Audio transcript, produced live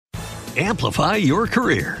Amplify your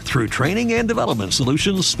career through training and development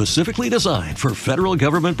solutions specifically designed for federal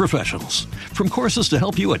government professionals. From courses to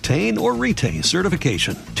help you attain or retain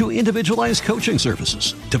certification, to individualized coaching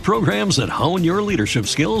services, to programs that hone your leadership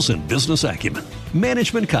skills and business acumen,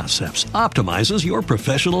 Management Concepts optimizes your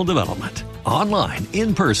professional development. Online,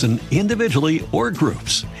 in person, individually, or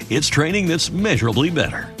groups, it's training that's measurably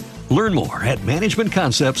better. Learn more at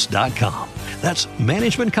managementconcepts.com. That's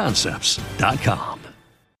managementconcepts.com.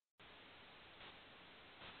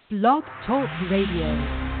 Blog Talk Radio.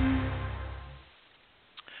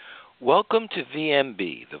 Welcome to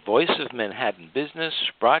VMB, the Voice of Manhattan Business,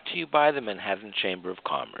 brought to you by the Manhattan Chamber of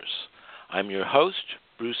Commerce. I'm your host,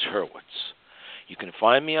 Bruce Hurwitz. You can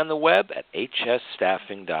find me on the web at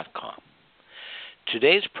hsstaffing.com.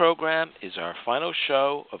 Today's program is our final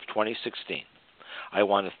show of 2016. I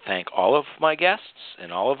want to thank all of my guests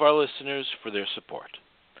and all of our listeners for their support.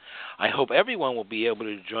 I hope everyone will be able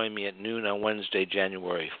to join me at noon on Wednesday,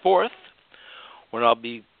 January 4th, when I'll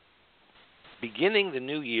be beginning the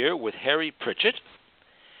new year with Harry Pritchett,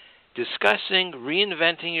 discussing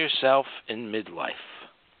reinventing yourself in midlife.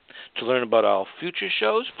 To learn about all future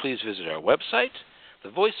shows, please visit our website,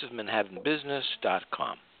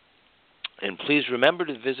 thevoiceofmanhattanbusiness.com. And please remember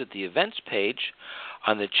to visit the events page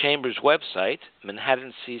on the Chamber's website,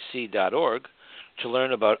 manhattancc.org, to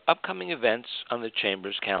learn about upcoming events on the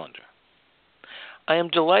Chamber's calendar. I am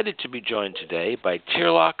delighted to be joined today by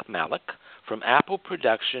Tirlok Malik from Apple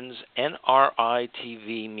Productions' NRI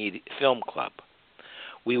TV Film Club.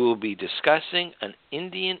 We will be discussing an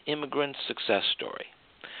Indian immigrant success story.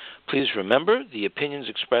 Please remember, the opinions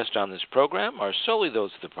expressed on this program are solely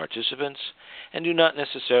those of the participants and do not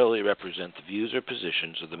necessarily represent the views or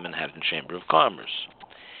positions of the Manhattan Chamber of Commerce.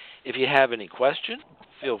 If you have any questions,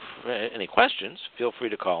 feel free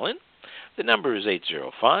to call in. The number is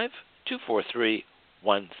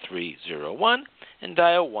 805-243-1301 and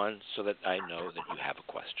dial 1 so that I know that you have a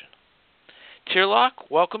question.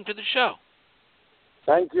 Tirlok, welcome to the show.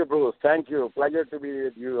 Thank you, Bruce. Thank you. Pleasure to be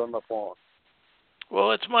with you on the phone.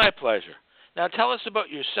 Well, it's my pleasure. Now tell us about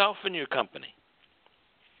yourself and your company.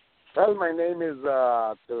 Well, my name is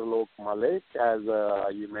Tirlok Malik. As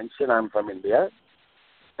you mentioned, I'm from India.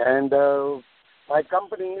 And my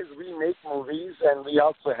company is, we make movies and we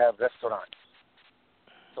also have restaurants.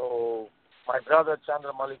 So my brother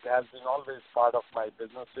Chandra Malik has been always part of my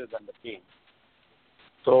businesses and the team.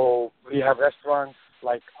 So we have restaurants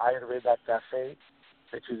like Ayurveda Cafe,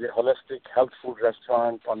 which is a holistic health food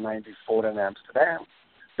restaurant on 94 in Amsterdam.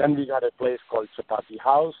 Then we got a place called Chapati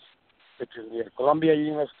House, which is near Columbia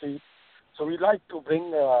University. So we like to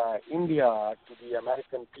bring India to the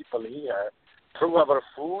American people here through our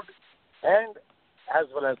food and as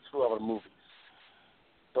well as through our movies.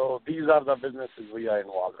 So these are the businesses we are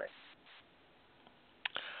involved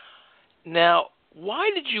in. Now, why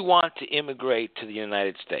did you want to immigrate to the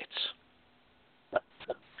United States?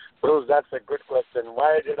 Bruce, that's a good question.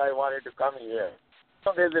 Why did I want to come here?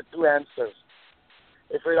 So there's two answers.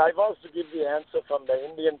 If I was to give the answer from the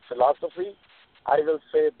Indian philosophy, I will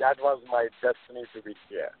say that was my destiny to be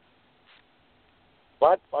here.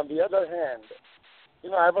 But on the other hand,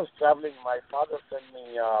 I was traveling. My father sent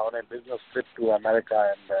me on a business trip to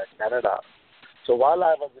America and Canada. So while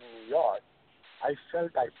I was in New York, I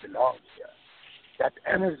felt I belonged here. That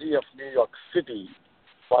energy of New York City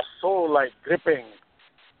was so gripping,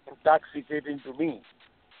 intoxicating to me.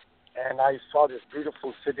 And I saw this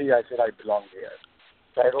beautiful city. I said, I belong here.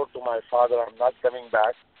 So I wrote to my father, I'm not coming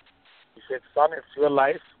back. He said, son, it's your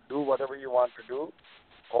life. Do whatever you want to do.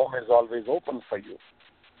 Home is always open for you.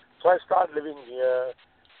 So I started living here.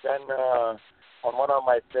 Then on one of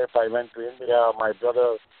my trips, I went to India. My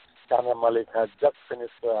brother, Chandra Malik, had just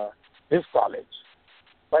finished his college.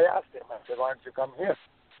 So I asked him, I said, why don't you come here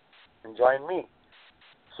and join me?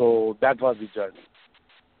 So that was the journey.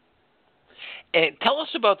 And tell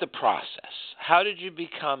us about the process. How did you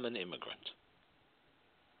become an immigrant?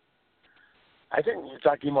 I think you're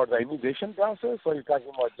talking about the immigration process, or you're talking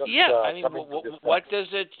about just coming to this what does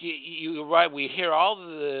it? You're right. We hear all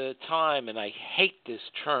the time, and I hate this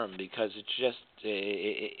term because it's just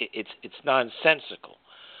it's nonsensical.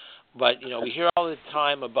 But we hear all the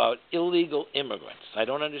time about illegal immigrants. I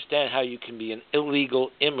don't understand how you can be an illegal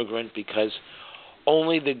immigrant because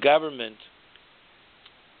only the government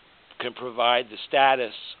can provide the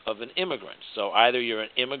status of an immigrant. So either you're an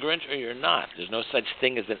immigrant or you're not. There's no such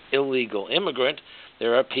thing as an illegal immigrant.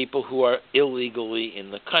 There are people who are illegally in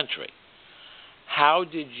the country. How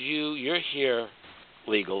did you're here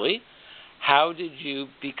legally, how did you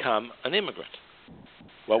become an immigrant?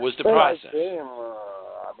 What was the process?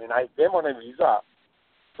 I came on a visa.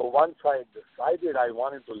 So once I decided I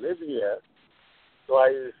wanted to live here, so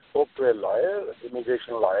I spoke to a lawyer,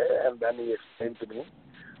 immigration lawyer, and then he explained to me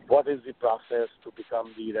what is the process to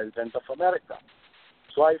become the resident of America.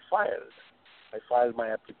 So I filed my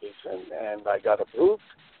application, and I got approved,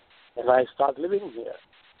 and I started living here.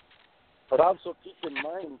 But also keep in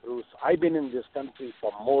mind, Bruce, I've been in this country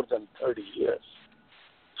for more than 30 years.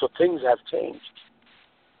 So things have changed.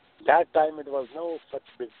 That time it was no such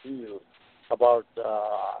big deal about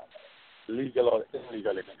legal or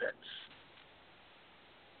illegal immigrants.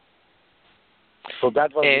 So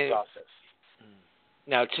that was the process.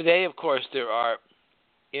 Now, today, of course, there are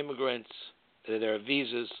immigrants, there are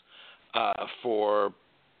visas for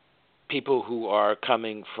people who are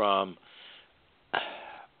coming from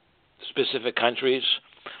specific countries.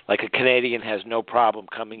 Like a Canadian has no problem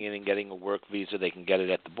coming in and getting a work visa. They can get it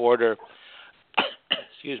at the border.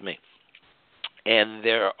 Excuse me. And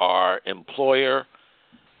there are employer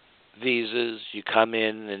visas. You come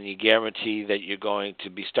in and you guarantee that you're going to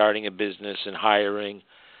be starting a business and hiring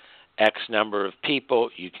X number of people.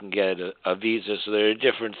 You can get a visa. So there are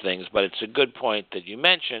different things. But it's a good point that you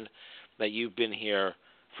mentioned that you've been here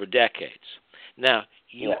for decades. Now,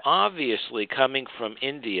 you obviously, coming from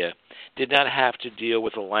India, did not have to deal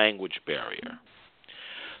with a language barrier.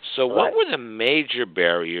 So what were the major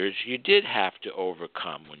barriers you did have to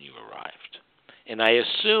overcome when you arrived? And I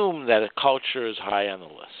assume that a culture is high on the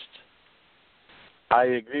list. I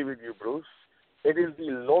agree with you, Bruce. It is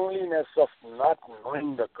the loneliness of not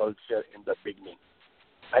knowing the culture in the beginning.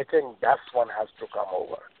 I think that's one has to come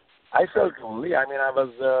over. I felt lonely. I mean, I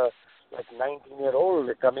was like 19-year-old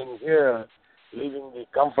coming here, leaving the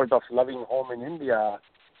comfort of loving home in India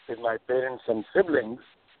with my parents and siblings,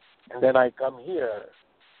 and then I come here,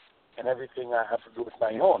 and everything I have to do with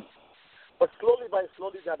my own. But slowly by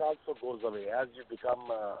slowly, that also goes away. As you become,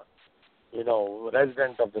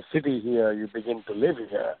 resident of the city here, you begin to live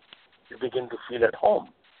here, you begin to feel at home.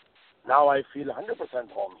 Now I feel 100%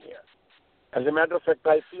 home here. As a matter of fact,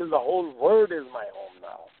 I feel the whole world is my home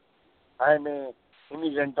now. I'm an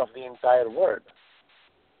immigrant of the entire world.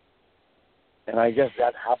 And I guess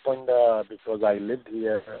that happened because I lived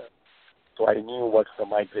here, so I knew what the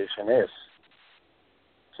migration is.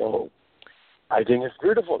 So I think it's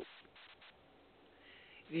beautiful.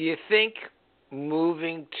 Do you think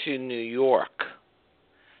moving to New York,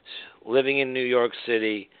 living in New York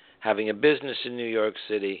City, having a business in New York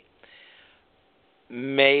City,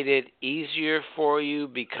 made it easier for you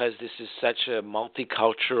because this is such a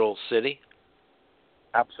multicultural city?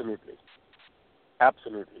 Absolutely.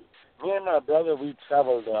 Absolutely. Me and my brother, we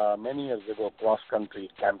traveled many years ago cross-country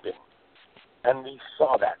camping, and we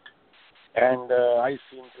saw that. And I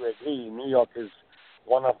seem to agree, New York is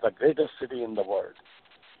one of the greatest cities in the world.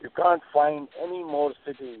 You can't find any more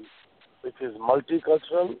city which is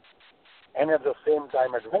multicultural and at the same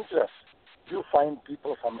time adventurous. You find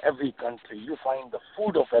people from every country. You find the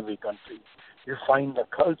food of every country. You find the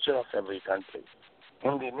culture of every country.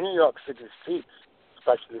 In the New York City streets,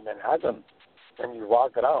 especially Manhattan, when you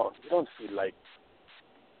walk around, you don't feel like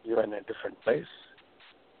you're in a different place.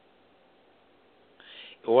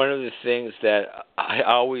 One of the things that I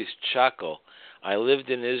always chuckle, I lived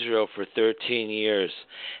in Israel for 13 years,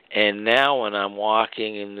 and now when I'm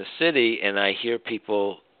walking in the city and I hear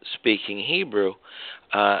people speaking Hebrew,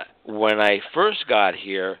 when I first got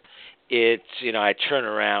here, it's, I turn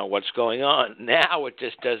around, what's going on? Now it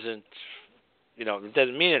just doesn't, it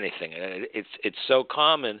doesn't mean anything. It's so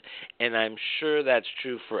common, and I'm sure that's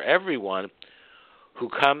true for everyone who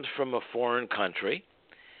comes from a foreign country,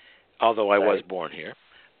 although I was born here,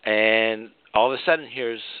 and all of a sudden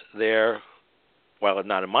here's their, well,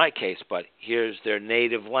 not in my case, but here's their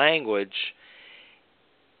native language.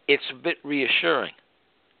 It's a bit reassuring,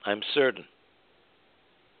 I'm certain.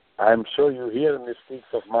 I'm sure you hear in the streets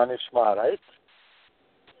of Manishma, right?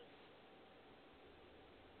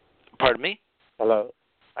 Pardon me? Hello.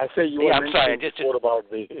 I say you were mentioning before about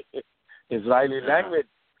the Israeli language.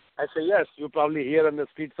 I say, yes, you probably hear in the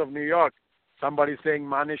streets of New York somebody saying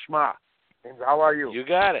Manishma. Means, how are you? You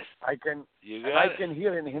got it. I can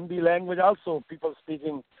hear in Hindi language also people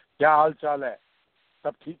speaking, kya hal chal hai?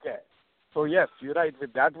 Sab theek hai. So yes, you're right.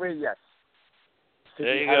 With that way, yes.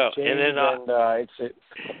 There you go. And then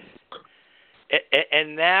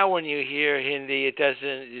and now when you hear Hindi, it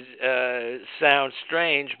doesn't sound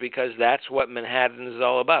strange because that's what Manhattan is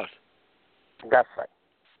all about. That's right.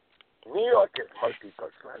 New York is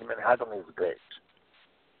multicultural, and Manhattan is great.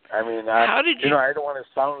 I mean, I don't want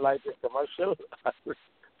to sound like a commercial,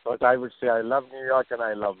 but I would say I love New York and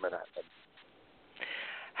I love Manhattan.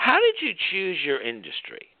 How did you choose your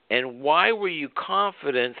industry, and why were you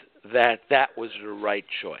confident that was the right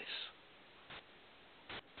choice?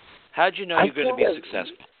 How did you know you're going to be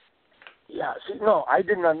successful? Yeah, no, I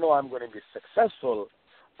did not know I'm going to be successful,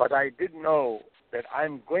 but I did know that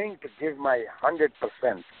I'm going to give my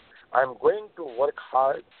 100%. I'm going to work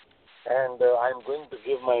hard, and I'm going to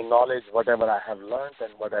give my knowledge, whatever I have learned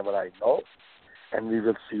and whatever I know, and we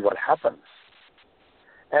will see what happens.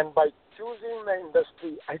 And by choosing the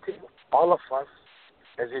industry, I think all of us,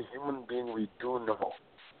 as a human being, we do know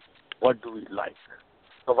what do we like,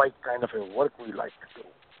 the right kind of a work we like to do.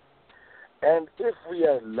 And if we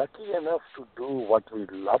are lucky enough to do what we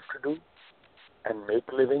love to do and make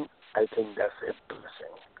a living, I think that's a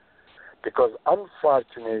blessing. Because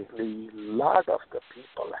unfortunately, a lot of the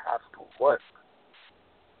people have to work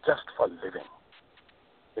just for living.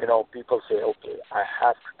 You know, people say, okay, I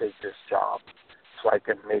have to take this job so I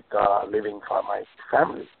can make a living for my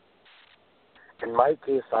family. In my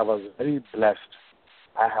case, I was very blessed.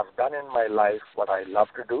 I have done in my life what I love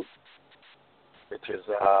to do, which is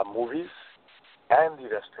movies and the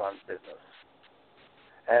restaurant business.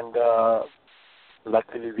 And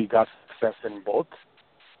luckily, we got success in both.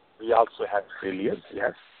 We also had failures,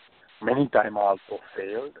 yes. Many times I also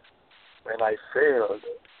failed. When I failed,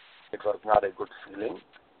 it was not a good feeling.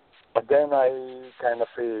 But then I kind of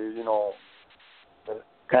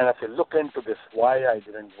look into this, why I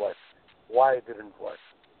didn't work, why it didn't work.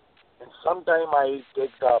 And sometimes I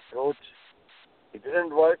take the approach, it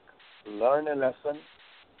didn't work, learn a lesson,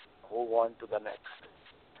 move on to the next.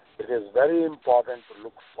 It is very important to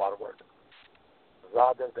look forward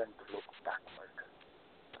rather than to look backward.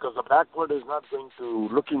 Because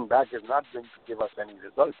looking back is not going to give us any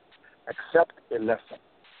result except a lesson.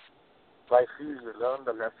 So I feel you learn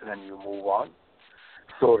the lesson and you move on.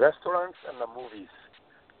 So restaurants and the movies,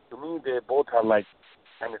 to me, they both are like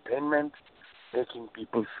entertainment, making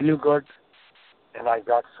people feel good, and I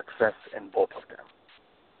got success in both of them.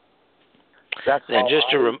 That's how I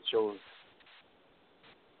chose.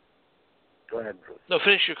 Go ahead, Bruce. No,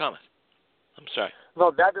 finish your comment. I'm sorry.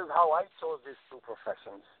 No, that is how I chose these two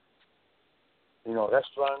professions. You know,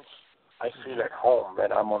 restaurants, I feel at home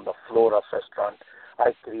when I'm on the floor of restaurant.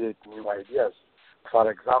 I create new ideas.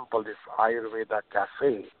 For example, this Ayurveda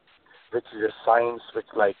cafe, which is a science which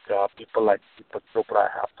people like Deepak Chopra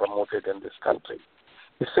have promoted in this country.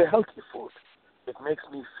 It's a healthy food. It makes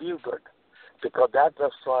me feel good. Because that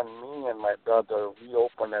restaurant, me and my brother, we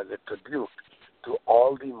opened as a tribute to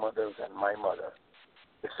all the mothers and my mother.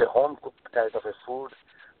 It's a home-cooked kind of a food.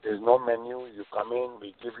 There's no menu. You come in,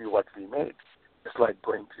 we give you what we made. It's like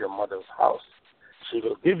going to your mother's house. She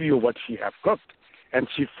will give you what she has cooked, and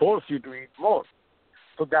she forces you to eat more.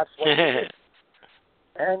 So that's what we did.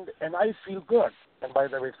 And I feel good. And by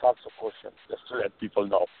the way, it's also kosher, just to let people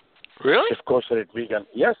know. Really? It's kosher, it's vegan.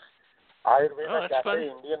 Yes. Ayurveda Cafe, fun.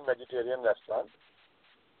 Indian vegetarian restaurant.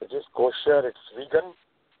 It is kosher, it's vegan,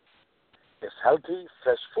 it's healthy,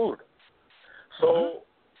 fresh food. So,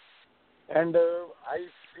 and I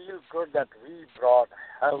feel good that we brought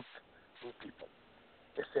health to people.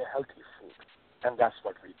 It's a healthy food, and that's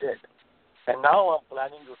what we did. And now I'm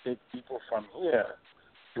planning to take people from here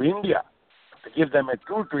to India, to give them a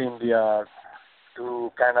tour to India,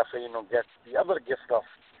 to kind of, get the other gift of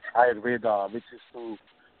Ayurveda, which is to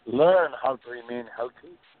learn how to remain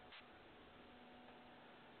healthy.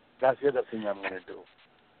 That's the other thing I'm going to do.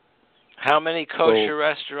 How many kosher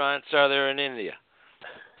restaurants are there in India?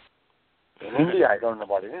 In India, I don't know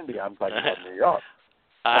about in India. I'm talking about New York.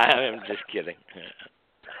 I'm just kidding.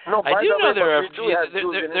 No, I do know there are. We do have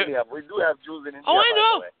Jews in India. We do have Jews in India. Oh, I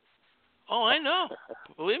know. Oh, I know.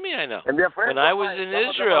 Believe me, I know. And they're friends when I was in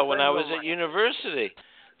Israel, when I was at university,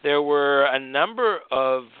 there were a number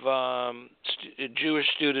of Jewish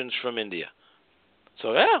students from India.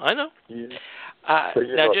 So yeah, I know. Yeah.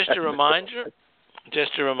 Now, just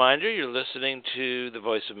a reminder, you're listening to the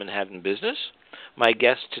Voice of Manhattan Business. My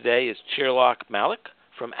guest today is Chirlak Malik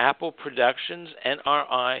from Apple Productions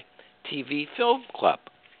NRI TV Film Club.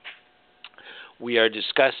 We are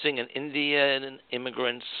discussing an Indian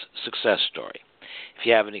immigrant's success story. If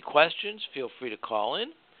you have any questions, feel free to call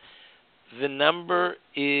in. The number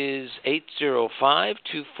is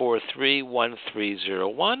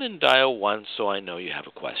 805-243-1301 and dial 1 so I know you have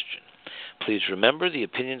a question. Please remember the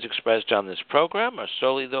opinions expressed on this program are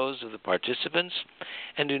solely those of the participants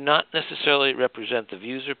and do not necessarily represent the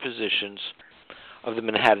views or positions of the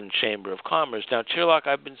Manhattan Chamber of Commerce. Now, Chirlak,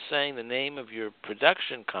 I've been saying the name of your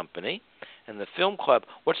production company and the film club.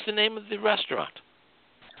 What's the name of the restaurant?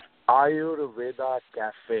 Ayurveda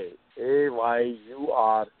Cafe.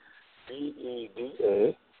 Ayurveda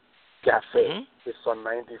Cafe. It's on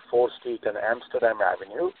 94th Street and Amsterdam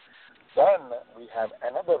Avenue. Then we have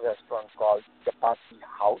another restaurant called Chapati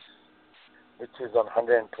House, which is on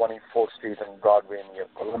 124th Street and Broadway near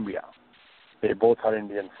Columbia. They both are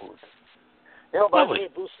Indian food. By the way,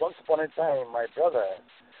 Bruce, once upon a time, my brother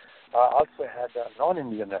also had a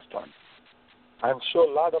non-Indian restaurant. I'm sure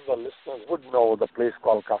a lot of the listeners would know the place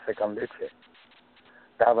called Café Con Leche.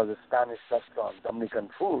 That was a Spanish restaurant, Dominican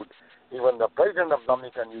food. Even the president of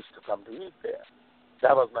Dominican used to come to eat there.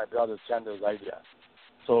 That was my brother Chandler's idea.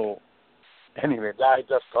 So, anyway, I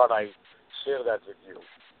just thought I'd share that with you.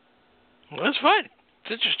 Well, that's fine.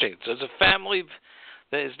 It's interesting. So it's a family.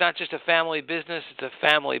 It's not just a family business. It's a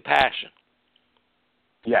family passion.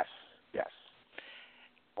 Yes.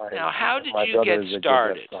 Now, how did you get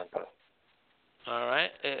started? All right.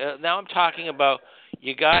 Now I'm talking about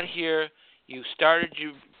you got here, you started,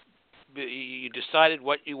 you decided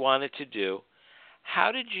what you wanted to do.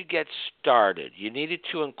 How did you get started? You needed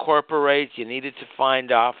to incorporate. You needed to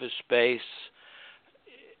find office space.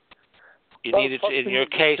 You needed to, in your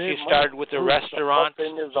case, you started with a restaurant. First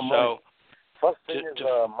thing is the money. First thing is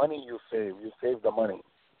the money you save. You save the money.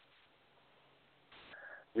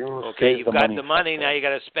 You've got the money. Now you got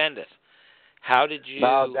to spend it. How did you?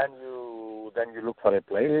 Now then you look for a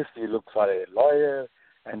place. You look for a lawyer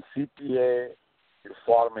and CPA. You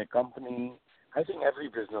form a company. I think every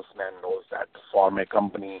businessman knows that. Form a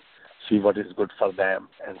company, see what is good for them,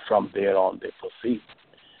 and from there on they proceed.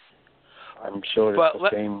 I'm sure it's the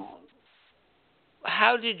same.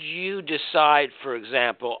 How did you decide, for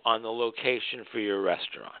example, on the location for your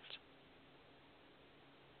restaurant?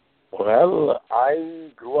 Well,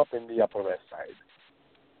 I grew up in the Upper West Side.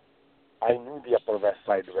 I knew the Upper West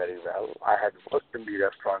Side very well. I had worked in the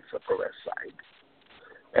restaurants Upper West Side.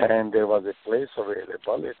 And there was a place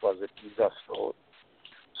available. It was a pizza store.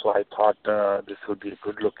 So I thought this would be a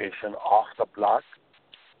good location off the block.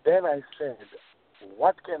 Then I said,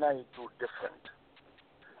 what can I do different?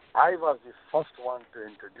 I was the first one to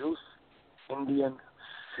introduce Indian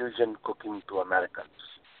fusion cooking to Americans.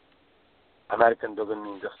 American doesn't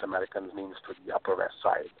mean just Americans, means to the Upper West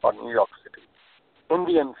Side or New York City.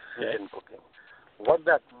 Indian fusion cooking. What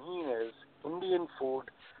that means is Indian food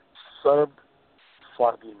served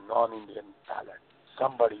for the non-Indian palate,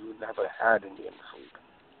 somebody who never had Indian food.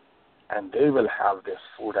 And they will have this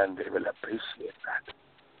food and they will appreciate that.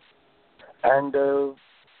 And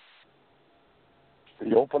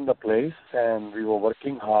we opened the place and we were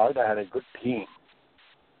working hard. I had a good team.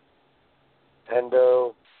 And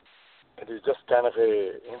it is just kind of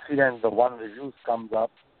a incident. The one reviews comes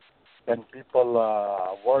up, then people,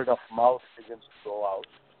 word of mouth begins to go out.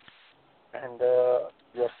 And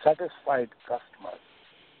your satisfied customers,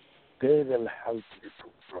 they will help you to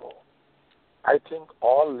grow. I think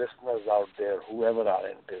all listeners out there, whoever are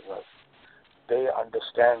in business, they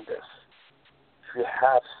understand this. If you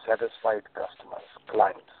have satisfied customers,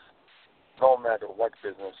 clients, no matter what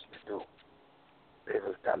business you do, they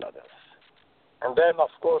will tell others. And then, of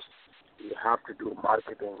course, you have to do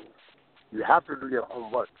marketing. You have to do your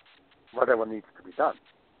homework, whatever needs to be done.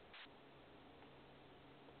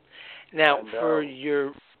 Now, for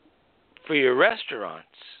your restaurants,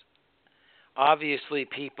 obviously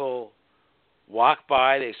people walk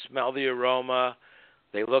by, they smell the aroma,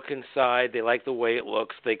 they look inside, they like the way it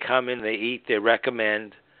looks, they come in, they eat, they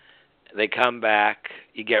recommend, they come back,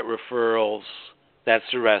 you get referrals. That's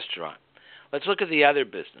the restaurant. Let's look at the other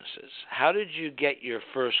businesses. How did you get your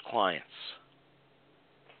first clients?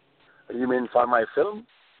 You mean for my film?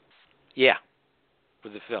 Yeah, for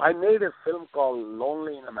the film. I made a film called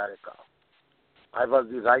Lonely in America. I was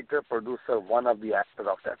the writer, producer, one of the actors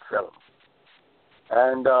of that film.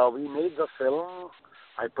 And we made the film.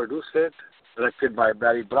 I produced it, directed by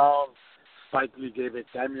Barry Brown. Spike Lee gave a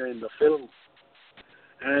cameo in the film.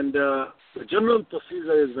 And the general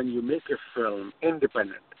procedure is when you make a film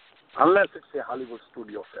independent, unless it's a Hollywood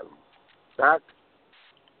studio film, that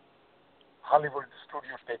Hollywood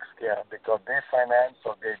studio takes care of because they finance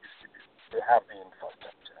or they distribute. They have the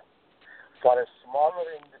infrastructure. For a smaller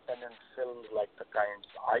independent film like the kinds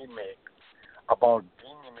I make about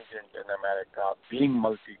being immigrant in America, being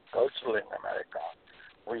multicultural in America,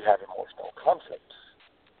 we have emotional conflicts.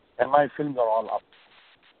 And my films are all up.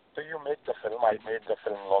 So you make the film. I made the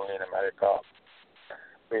film Lonely in America.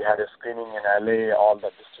 We had a screening in LA. All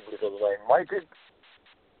the distributors were invited.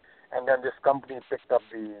 And then this company picked up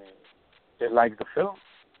they liked the film.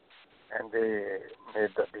 And they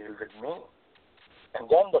made the deal with me. And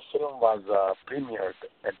then the film was premiered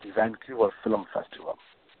at the Vancouver Film Festival.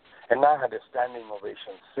 And I had a standing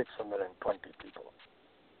ovation, 620 people.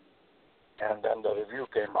 And then the review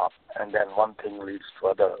came up, and then one thing leads to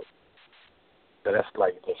other. The rest,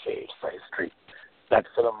 like they say, it's the history. That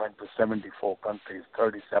film went to 74 countries,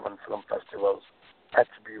 37 film festivals,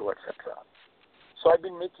 HBO, etc. So I've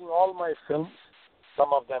been making all my films.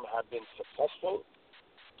 Some of them have been successful.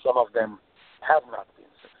 Some of them have not been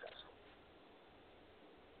successful.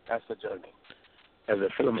 That's the journey as a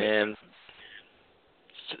filmmaker. And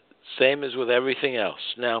same as with everything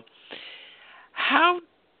else. Now, how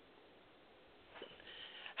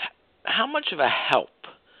much of a help,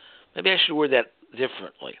 maybe I should word that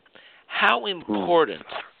differently, how important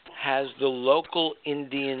has the local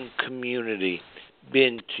Indian community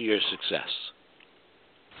been to your success?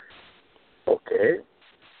 Okay.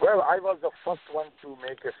 Well, I was the first one to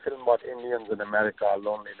make a film about Indians in America,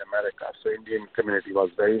 Lonely in America. So Indian community was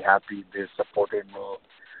very happy. They supported me.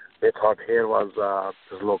 They thought here was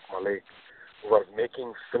Lok Malik, who was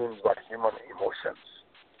making films about human emotions.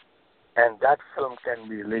 And that film can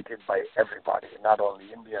be related by everybody, not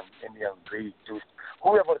only Indian, Greek, Jews,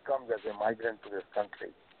 whoever comes as a migrant to this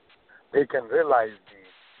country. They can realize the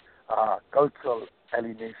cultural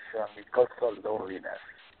alienation, the cultural loneliness.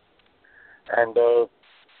 And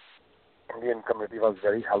Indian community was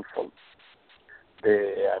very helpful.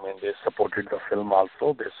 They supported the film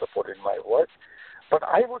also. They supported my work. But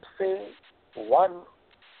I would say,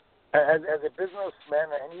 as a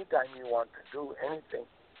businessman, anytime you want to do anything,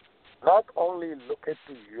 not only look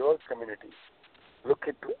into your community, look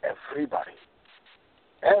into everybody.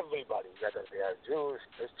 Everybody, whether they are Jewish,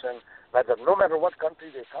 Christian, no matter what country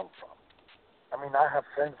they come from. I mean, I have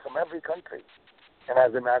friends from every country, and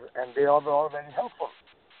they are all very helpful.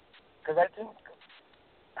 Because I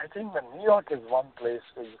think that New York is one place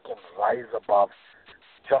where you can rise above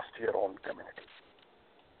just your own community.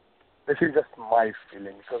 This is just my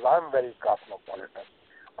feeling, because I'm very cosmopolitan.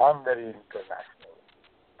 I'm very international.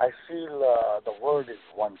 I feel the world is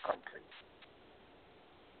one country.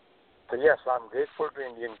 So yes, I'm grateful to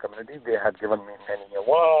Indian community. They have given me many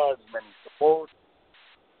awards, many support.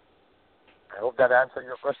 I hope that answers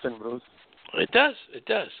your question, Bruce. It does.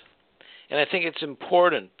 And I think it's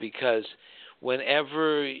important because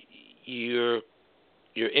whenever you're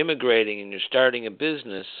immigrating and you're starting a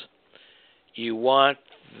business, you want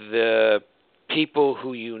the people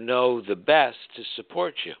who you know the best to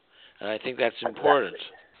support you. And I think that's important.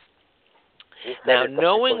 Exactly. Now,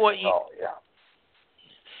 knowing what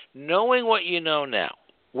you know now,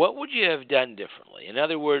 what would you have done differently? In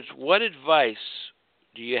other words, what advice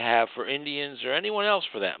do you have for Indians or anyone else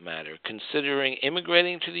for that matter considering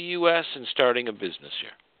immigrating to the U.S. and starting a business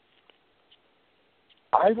here?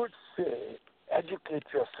 I would say educate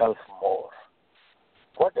yourself more.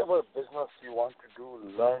 Whatever business you want to do,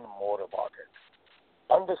 learn more about it.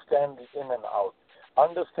 Understand the in and out.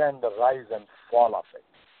 Understand the rise and fall of it.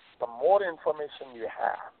 The more information you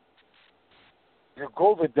have, you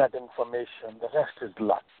go with that information. The rest is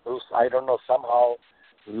luck. Bruce, I don't know, somehow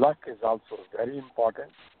luck is also very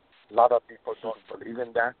important. A lot of people don't believe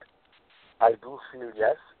in that. I do feel,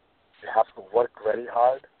 yes, you have to work very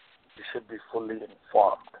hard. You should be fully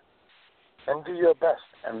informed. And do your best.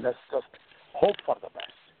 And let's just hope for the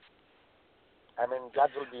best. I mean,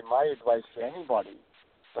 that will be my advice to anybody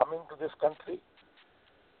coming to this country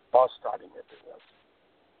or starting a business.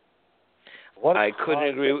 I couldn't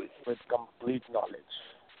agree with complete knowledge.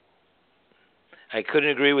 I couldn't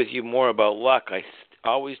agree with you more about luck. I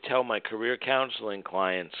always tell my career counseling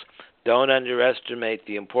clients, don't underestimate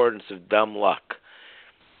the importance of dumb luck.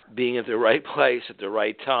 Being at the right place at the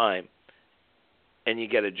right time, and you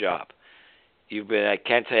get a job. I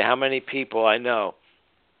can't tell you how many people I know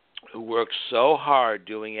who work so hard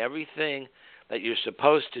doing everything that you're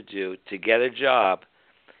supposed to do to get a job,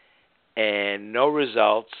 and no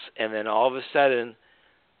results, and then all of a sudden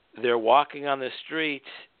they're walking on the street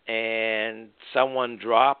and someone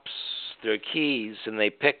drops their keys and they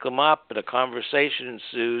pick them up and a conversation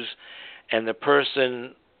ensues, and the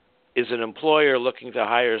person is an employer looking to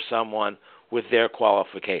hire someone with their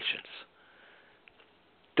qualifications.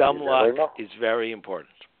 Dumb luck is very important.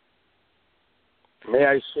 May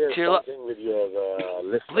I share something with your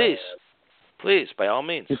listeners? Please, by all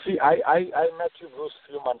means. You see, I met you, Bruce,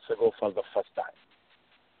 a few months ago for the first time.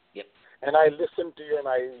 Yep. And I listened to you, and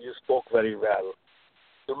you spoke very well.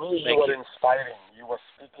 To me, you were inspiring. You were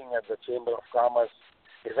speaking at the Chamber of Commerce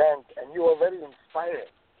event, and you were very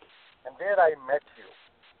inspiring. And there I met you.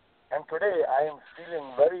 And today I am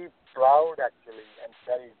feeling very proud, actually, and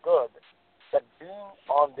very good that being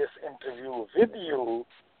on this interview with you,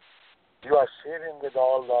 you are sharing with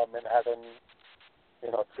all the Manhattan,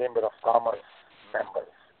 Chamber of Commerce members.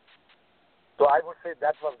 So I would say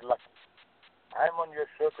that was lucky. I'm on your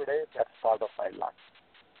show today. That's part of my luck.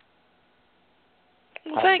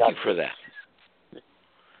 Well, thank you for that.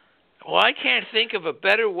 Well, I can't think of a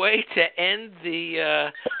better way to end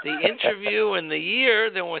the interview and the year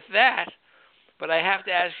than with that. But I have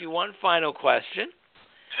to ask you one final question.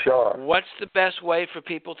 Sure. What's the best way for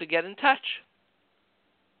people to get in touch?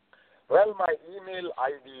 Well, my email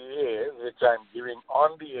ID is, which I'm giving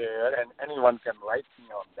on the air, and anyone can write me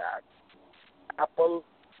on that,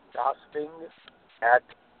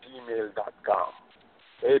 applecasting@gmail.com.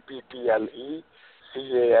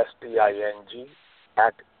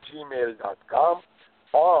 applecasting@gmail.com.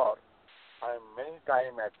 Or I'm many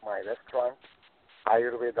time at my restaurant,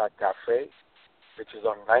 Ayurveda Cafe, which is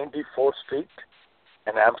on 94th Street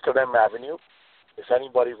and Amsterdam Avenue. If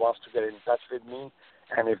anybody wants to get in touch with me,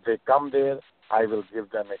 and if they come there, I will give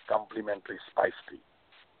them a complimentary spice tea.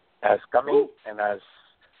 As coming and as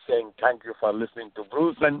saying thank you for listening to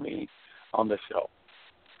Bruce and me on the show.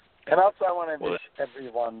 And also I want to wish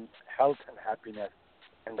everyone health and happiness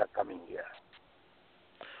in the coming year.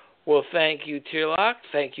 Well, thank you, Tirlak.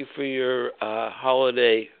 Thank you for your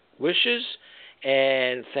holiday wishes.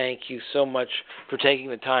 And thank you so much for taking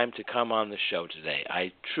the time to come on the show today.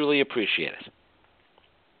 I truly appreciate it.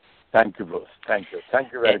 Thank you, Bruce. Thank you.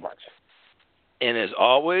 Thank you very much. And as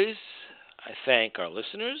always, I thank our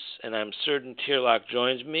listeners, and I'm certain Tirlak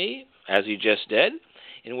joins me, as he just did,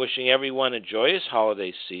 in wishing everyone a joyous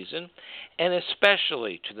holiday season, and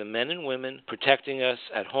especially to the men and women protecting us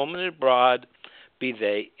at home and abroad, be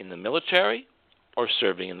they in the military or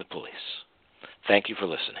serving in the police. Thank you for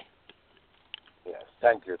listening. Yes,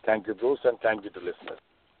 thank you. Thank you, Bruce, and thank you to listeners.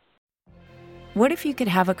 What if you could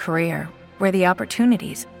have a career where the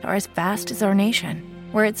opportunities are as vast as our nation,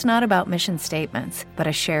 where it's not about mission statements, but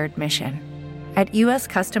a shared mission? At U.S.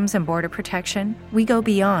 Customs and Border Protection, we go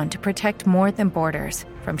beyond to protect more than borders.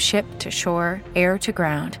 From ship to shore, air to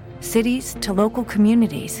ground, cities to local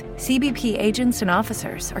communities, CBP agents and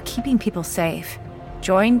officers are keeping people safe.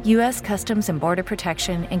 Join U.S. Customs and Border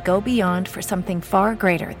Protection and go beyond for something far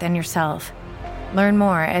greater than yourself. Learn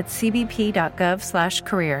more at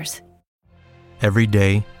cbp.gov/careers. Every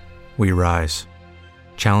day, we rise,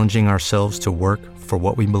 challenging ourselves to work for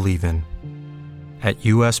what we believe in. At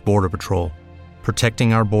U.S. Border Patrol,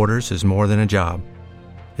 protecting our borders is more than a job.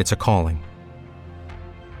 It's a calling.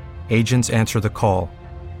 Agents answer the call,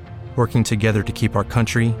 working together to keep our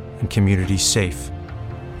country and communities safe.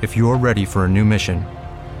 If you're ready for a new mission,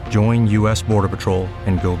 join U.S. Border Patrol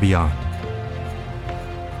and go beyond.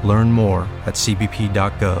 Learn more at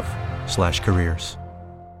cbp.gov/careers.